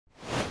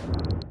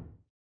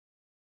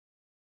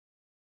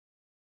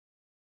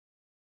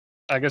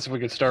I guess if we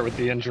could start with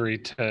the injury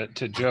to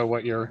Joe,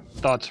 what your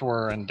thoughts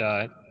were, and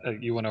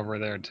you went over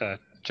there to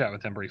chat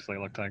with him briefly, it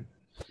looked like.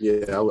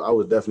 Yeah, I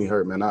was definitely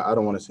hurt, man. I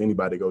don't want to see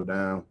anybody go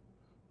down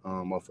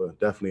off of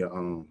definitely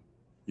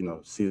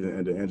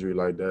season-ending injury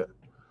like that.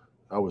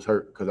 I was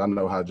hurt because I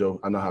know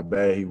how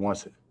bad he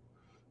wants it.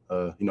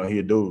 He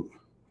a dude,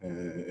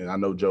 and I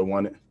know Joe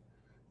won it,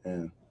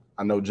 and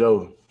I know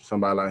Joe,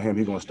 somebody like him,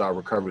 he's gonna start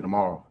recovery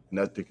tomorrow, and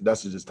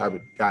that's just the type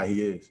of guy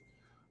he is.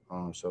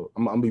 So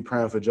I'm gonna be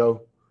praying for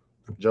Joe.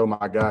 Joe,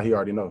 my guy, he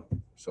already know.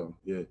 So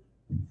yeah.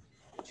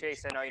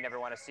 Chase, I know you never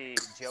want to see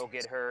Joe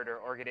get hurt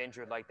or get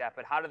injured like that,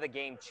 but how did the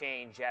game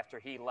change after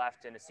he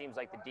left? And it seems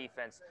like the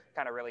defense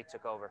kind of really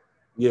took over.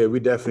 Yeah, we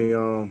definitely,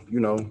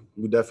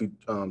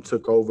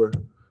 took over.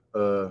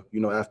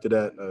 After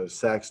that,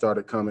 sacks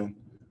started coming,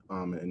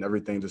 and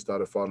everything just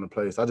started falling in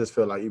place. I just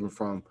feel like even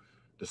from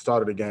the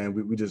start of the game,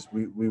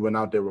 we went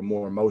out there with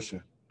more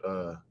emotion.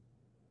 I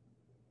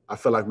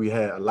feel like we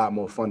had a lot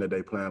more fun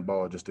today playing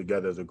ball just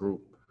together as a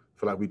group. I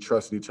feel like we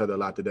trusted each other a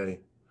lot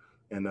today,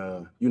 and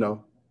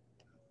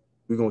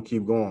we're gonna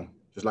keep going.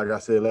 Just like I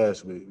said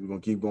last week, we're gonna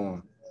keep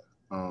going.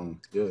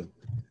 Yeah.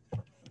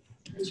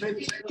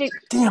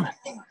 Damn it.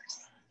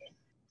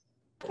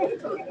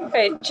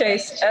 Hey,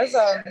 Chase, as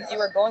you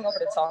were going over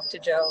to talk to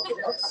Joe,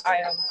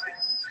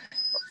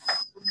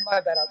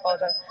 my bad, I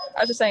apologize. I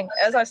was just saying,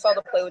 as I saw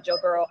the play with Joe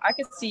Burrow, I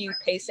could see you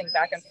pacing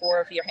back and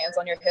forth, your hands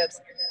on your hips,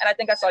 and I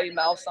think I saw you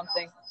mouth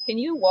something. Can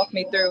you walk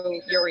me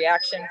through your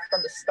reaction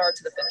from the start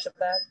to the finish of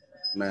that?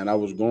 Man, I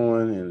was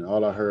going, and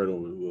all I heard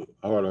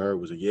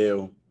was a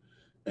yell,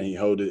 and he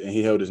held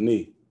his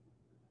knee.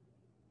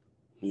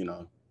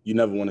 You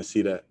never want to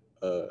see that.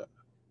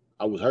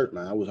 I was hurt,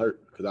 man. I was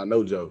hurt because I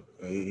know Joe.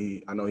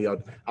 I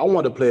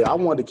wanted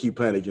to keep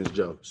playing against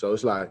Joe. So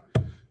it's like,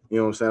 you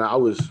know what I'm saying?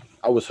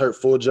 I was hurt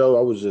for Joe.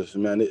 I was just,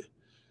 man,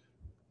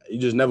 you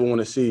just never want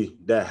to see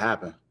that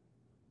happen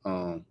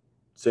to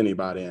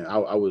anybody. And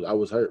I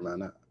was hurt,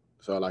 man.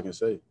 That's all I can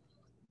say.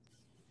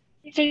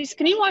 Chase,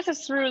 can you walk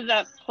us through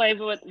that play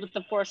with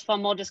the forced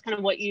fumble, just kind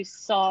of what you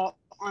saw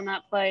on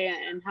that play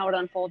and how it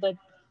unfolded?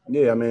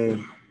 Yeah, I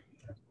mean,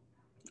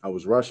 I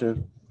was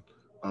rushing,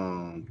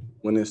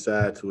 went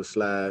inside to a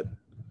slide.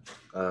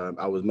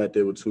 I was met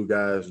there with two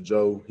guys.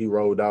 Joe, he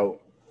rolled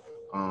out,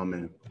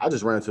 and I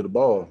just ran to the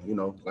ball,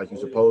 like you're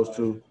supposed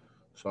to.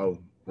 So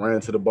ran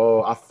to the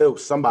ball. I felt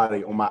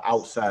somebody on my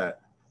outside.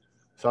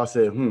 So I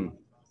said,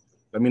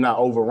 let me not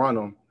overrun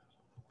him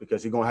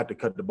because he's going to have to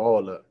cut the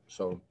ball up.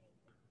 So,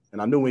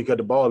 and I knew when he cut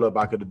the ball up,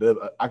 I could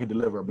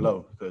deliver a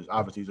blow because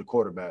obviously he's a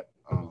quarterback.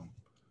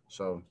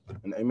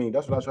 And I mean,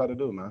 that's what I try to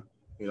do, man.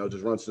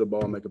 Just run to the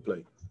ball and make a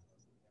play.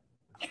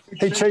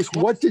 Hey, Chase,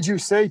 what did you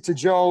say to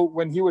Joe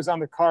when he was on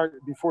the cart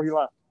before he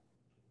left?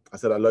 I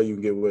said, I love you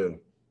and get well.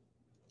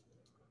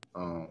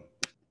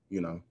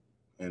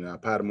 And I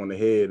pat him on the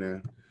head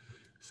and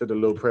said a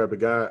little prayer to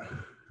God.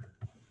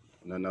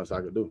 Nothing else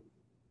I could do.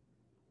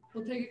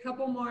 We'll take a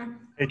couple more.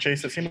 Hey,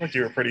 Chase, it seemed like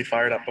you were pretty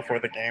fired up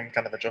before the game,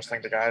 kind of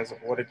adjusting the guys.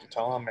 What did you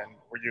tell them, and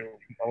were you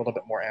a little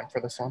bit more amped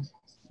for this one?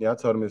 Yeah, I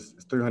told him it's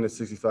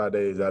 365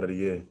 days out of the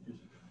year.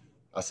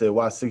 I said,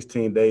 why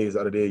 16 days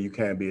out of the year you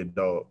can't be a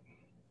dog?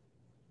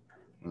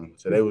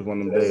 So they was one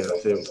of them days. I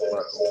said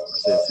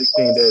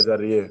 16 days out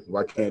of the year,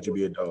 why can't you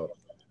be a dog?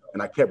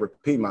 And I kept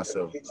repeating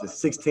myself. It's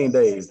 16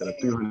 days out of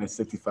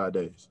 365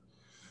 days.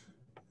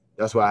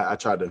 That's why I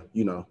tried to,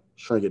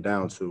 shrink it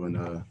down to, and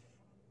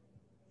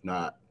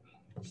I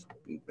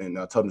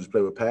told him to just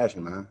play with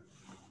passion, man.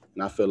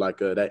 And I feel like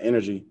that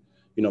energy,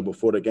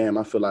 before the game,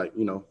 I feel like,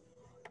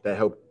 that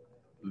helped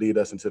lead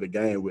us into the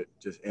game with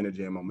just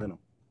energy and momentum.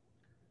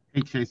 Hey,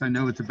 Chase, I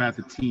know it's about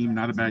the team,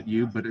 not about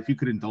you, but if you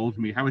could indulge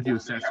me, how would you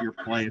assess your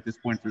play at this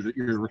point through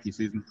your rookie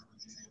season?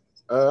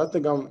 I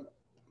think I'm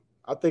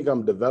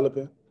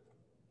developing,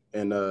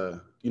 and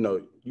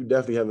you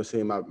definitely haven't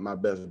seen my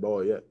best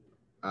ball yet.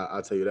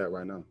 I'll tell you that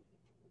right now.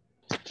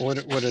 What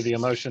are the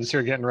emotions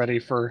here getting ready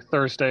for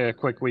Thursday, a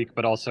quick week,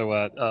 but also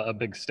a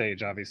big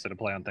stage, obviously, to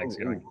play on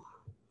Thanksgiving?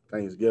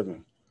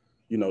 Thanksgiving.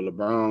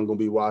 LeBron gonna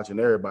be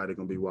watching, everybody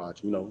gonna be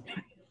watching,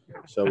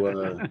 So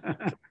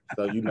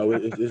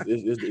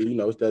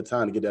it's that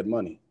time to get that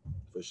money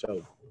for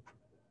sure.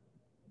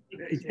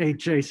 Hey,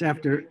 Chase,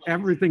 after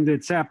everything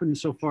that's happened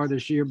so far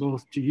this year,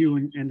 both to you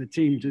and the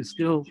team, to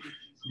still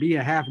be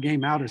a half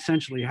game out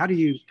essentially, how do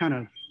you kind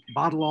of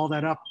bottle all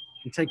that up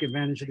and take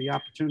advantage of the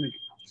opportunity?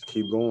 Just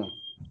keep going.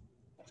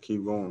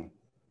 We're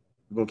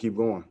gonna keep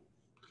going.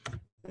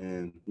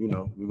 And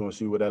we're gonna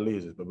see where that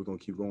leads us, but we're gonna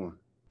keep going.